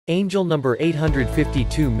Angel number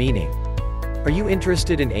 852 meaning. Are you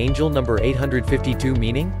interested in angel number 852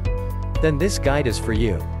 meaning? Then this guide is for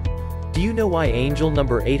you. Do you know why angel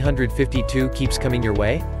number 852 keeps coming your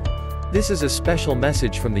way? This is a special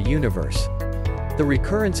message from the universe. The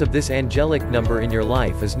recurrence of this angelic number in your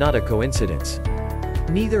life is not a coincidence.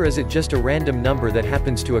 Neither is it just a random number that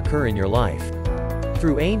happens to occur in your life.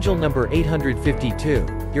 Through angel number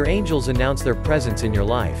 852, your angels announce their presence in your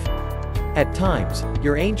life. At times,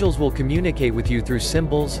 your angels will communicate with you through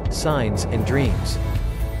symbols, signs, and dreams.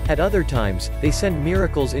 At other times, they send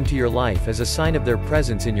miracles into your life as a sign of their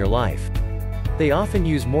presence in your life. They often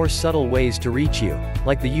use more subtle ways to reach you,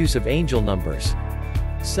 like the use of angel numbers.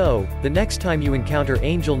 So, the next time you encounter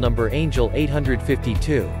angel number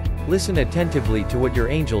 852, listen attentively to what your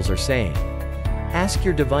angels are saying. Ask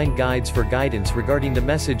your divine guides for guidance regarding the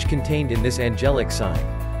message contained in this angelic sign.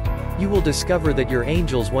 You will discover that your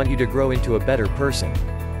angels want you to grow into a better person.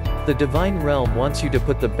 The divine realm wants you to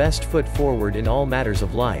put the best foot forward in all matters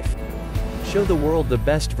of life. Show the world the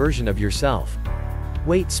best version of yourself.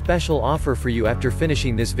 Wait, special offer for you after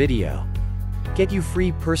finishing this video. Get you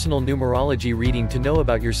free personal numerology reading to know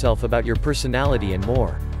about yourself, about your personality and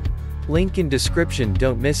more. Link in description,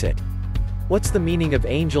 don't miss it. What's the meaning of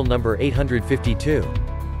angel number 852?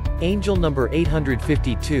 Angel number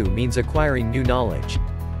 852 means acquiring new knowledge.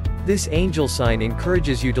 This angel sign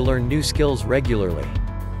encourages you to learn new skills regularly.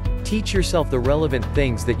 Teach yourself the relevant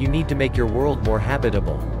things that you need to make your world more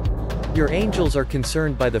habitable. Your angels are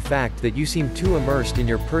concerned by the fact that you seem too immersed in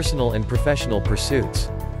your personal and professional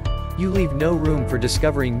pursuits. You leave no room for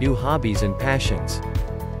discovering new hobbies and passions.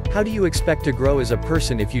 How do you expect to grow as a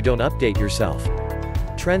person if you don't update yourself?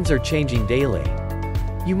 Trends are changing daily.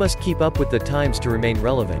 You must keep up with the times to remain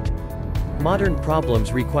relevant. Modern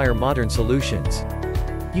problems require modern solutions.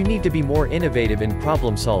 You need to be more innovative in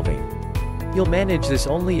problem solving. You'll manage this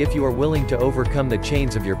only if you are willing to overcome the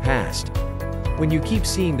chains of your past. When you keep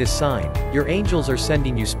seeing this sign, your angels are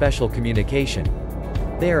sending you special communication.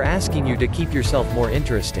 They are asking you to keep yourself more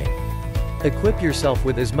interesting. Equip yourself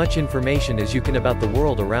with as much information as you can about the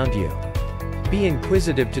world around you. Be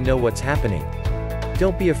inquisitive to know what's happening.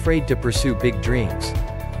 Don't be afraid to pursue big dreams.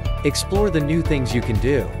 Explore the new things you can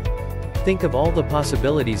do. Think of all the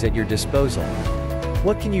possibilities at your disposal.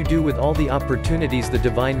 What can you do with all the opportunities the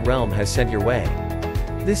divine realm has sent your way?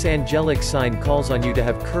 This angelic sign calls on you to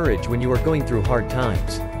have courage when you are going through hard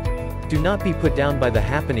times. Do not be put down by the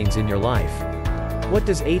happenings in your life. What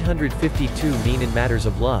does 852 mean in matters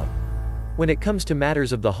of love? When it comes to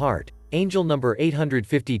matters of the heart, angel number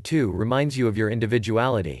 852 reminds you of your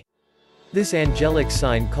individuality. This angelic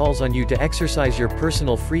sign calls on you to exercise your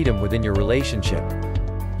personal freedom within your relationship.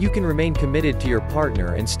 You can remain committed to your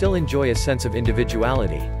partner and still enjoy a sense of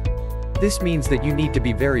individuality. This means that you need to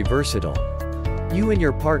be very versatile. You and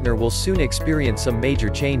your partner will soon experience some major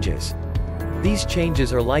changes. These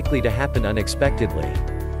changes are likely to happen unexpectedly.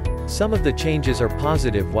 Some of the changes are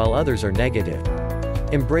positive while others are negative.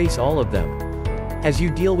 Embrace all of them. As you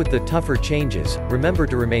deal with the tougher changes, remember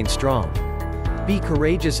to remain strong. Be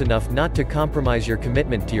courageous enough not to compromise your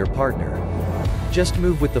commitment to your partner. Just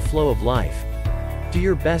move with the flow of life. Do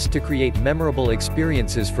your best to create memorable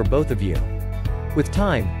experiences for both of you. With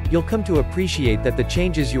time, you'll come to appreciate that the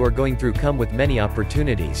changes you are going through come with many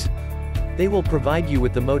opportunities. They will provide you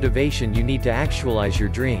with the motivation you need to actualize your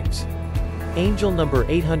dreams. Angel number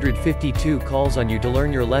 852 calls on you to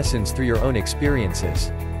learn your lessons through your own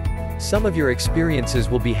experiences. Some of your experiences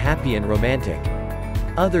will be happy and romantic.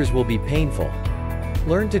 Others will be painful.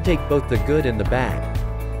 Learn to take both the good and the bad.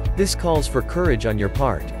 This calls for courage on your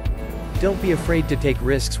part. Don't be afraid to take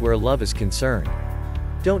risks where love is concerned.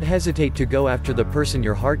 Don't hesitate to go after the person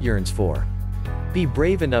your heart yearns for. Be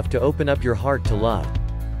brave enough to open up your heart to love.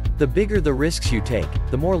 The bigger the risks you take,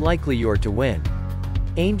 the more likely you are to win.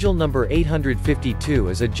 Angel number 852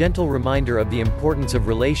 is a gentle reminder of the importance of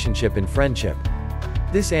relationship and friendship.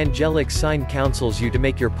 This angelic sign counsels you to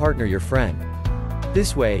make your partner your friend.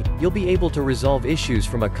 This way, you'll be able to resolve issues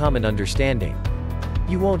from a common understanding.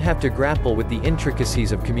 You won't have to grapple with the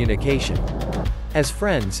intricacies of communication. As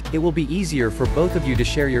friends, it will be easier for both of you to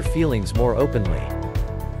share your feelings more openly.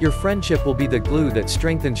 Your friendship will be the glue that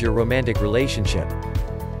strengthens your romantic relationship.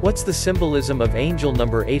 What's the symbolism of angel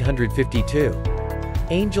number 852?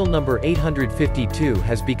 Angel number 852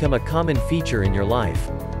 has become a common feature in your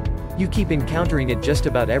life. You keep encountering it just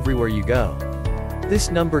about everywhere you go.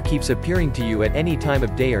 This number keeps appearing to you at any time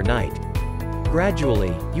of day or night.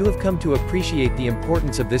 Gradually, you have come to appreciate the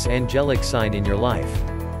importance of this angelic sign in your life.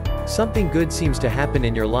 Something good seems to happen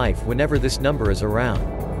in your life whenever this number is around.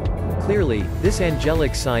 Clearly, this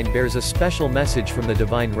angelic sign bears a special message from the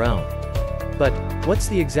divine realm. But, what's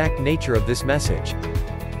the exact nature of this message?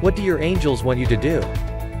 What do your angels want you to do?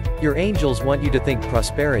 Your angels want you to think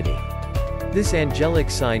prosperity. This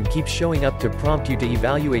angelic sign keeps showing up to prompt you to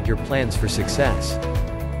evaluate your plans for success.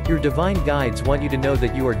 Your divine guides want you to know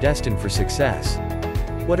that you are destined for success.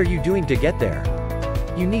 What are you doing to get there?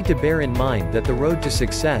 You need to bear in mind that the road to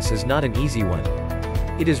success is not an easy one.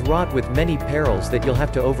 It is wrought with many perils that you'll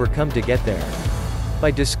have to overcome to get there. By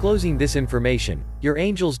disclosing this information, your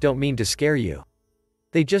angels don't mean to scare you.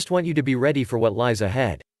 They just want you to be ready for what lies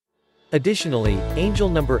ahead. Additionally, angel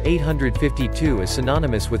number 852 is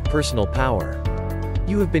synonymous with personal power.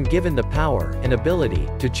 You have been given the power and ability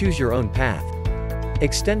to choose your own path.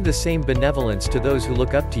 Extend the same benevolence to those who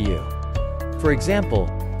look up to you. For example,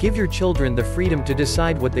 give your children the freedom to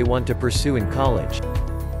decide what they want to pursue in college.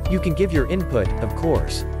 You can give your input, of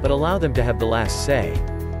course, but allow them to have the last say.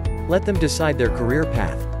 Let them decide their career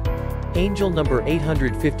path. Angel number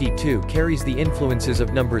 852 carries the influences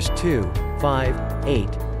of numbers 2, 5, 8,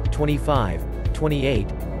 25, 28,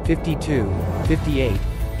 52, 58,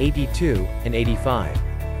 82, and 85.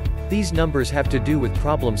 These numbers have to do with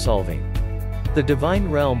problem solving. The divine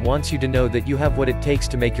realm wants you to know that you have what it takes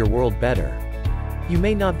to make your world better. You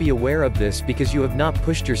may not be aware of this because you have not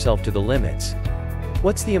pushed yourself to the limits.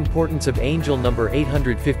 What's the importance of angel number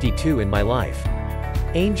 852 in my life?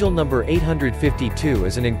 Angel number 852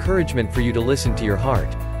 is an encouragement for you to listen to your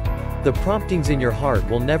heart. The promptings in your heart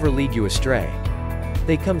will never lead you astray.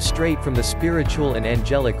 They come straight from the spiritual and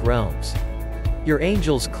angelic realms. Your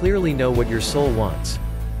angels clearly know what your soul wants.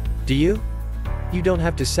 Do you? You don't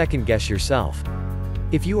have to second guess yourself.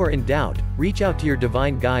 If you are in doubt, reach out to your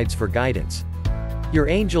divine guides for guidance. Your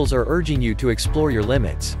angels are urging you to explore your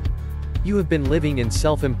limits. You have been living in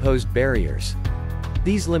self-imposed barriers.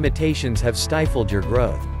 These limitations have stifled your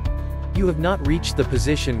growth. You have not reached the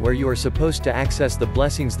position where you are supposed to access the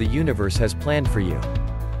blessings the universe has planned for you.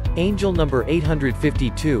 Angel number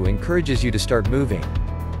 852 encourages you to start moving.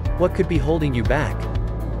 What could be holding you back?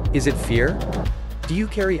 Is it fear? Do you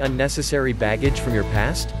carry unnecessary baggage from your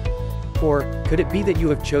past? Or, could it be that you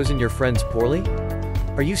have chosen your friends poorly?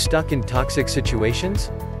 Are you stuck in toxic situations?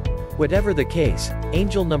 Whatever the case,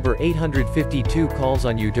 angel number 852 calls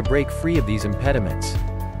on you to break free of these impediments.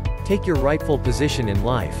 Take your rightful position in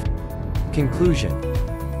life. Conclusion.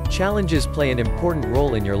 Challenges play an important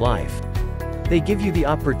role in your life. They give you the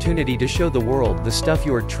opportunity to show the world the stuff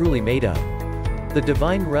you are truly made of. The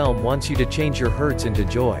divine realm wants you to change your hurts into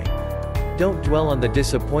joy. Don't dwell on the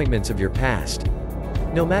disappointments of your past.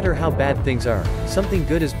 No matter how bad things are, something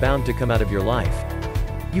good is bound to come out of your life.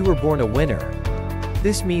 You were born a winner.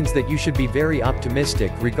 This means that you should be very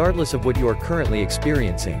optimistic regardless of what you are currently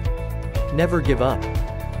experiencing. Never give up.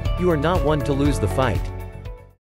 You are not one to lose the fight.